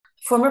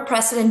Former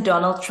President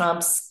Donald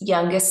Trump's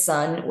youngest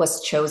son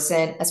was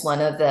chosen as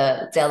one of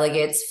the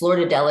delegates,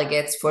 Florida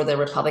delegates for the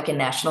Republican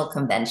National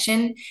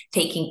Convention,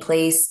 taking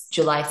place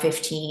July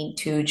 15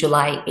 to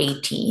July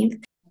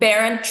 18th.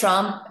 Barron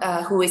Trump,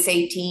 who is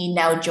 18,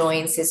 now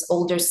joins his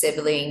older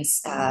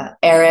siblings,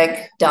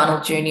 Eric,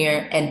 Donald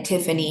Jr., and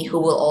Tiffany, who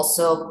will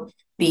also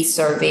be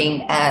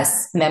serving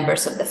as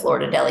members of the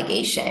Florida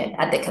delegation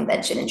at the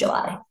convention in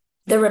July.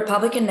 The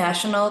Republican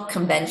National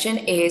Convention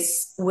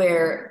is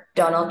where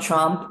Donald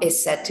Trump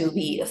is set to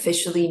be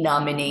officially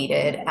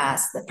nominated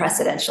as the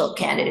presidential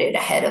candidate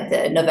ahead of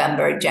the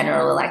November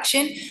general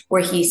election,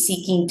 where he's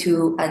seeking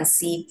to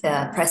unseat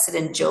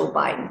President Joe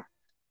Biden.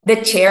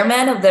 The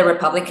chairman of the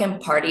Republican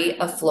Party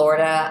of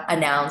Florida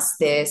announced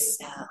this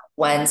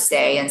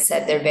Wednesday and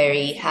said they're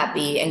very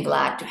happy and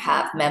glad to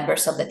have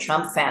members of the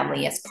Trump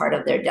family as part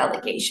of their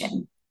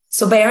delegation.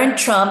 So Barron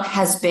Trump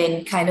has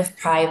been kind of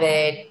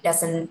private,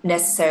 doesn't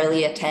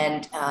necessarily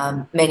attend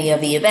many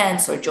of the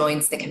events or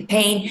joins the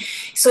campaign.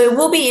 So it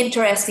will be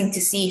interesting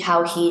to see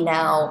how he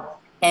now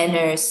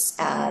enters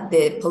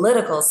the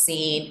political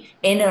scene,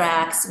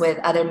 interacts with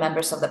other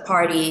members of the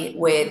party,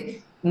 with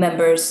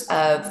members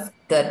of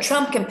the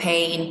Trump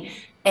campaign.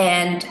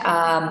 And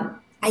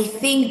I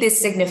think this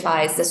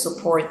signifies the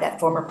support that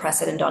former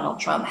President Donald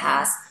Trump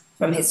has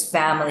from his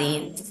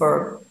family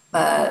for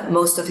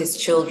most of his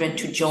children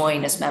to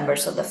join as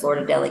members of the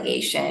Florida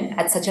delegation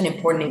at such an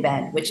important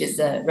event, which is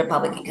the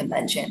Republican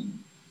convention.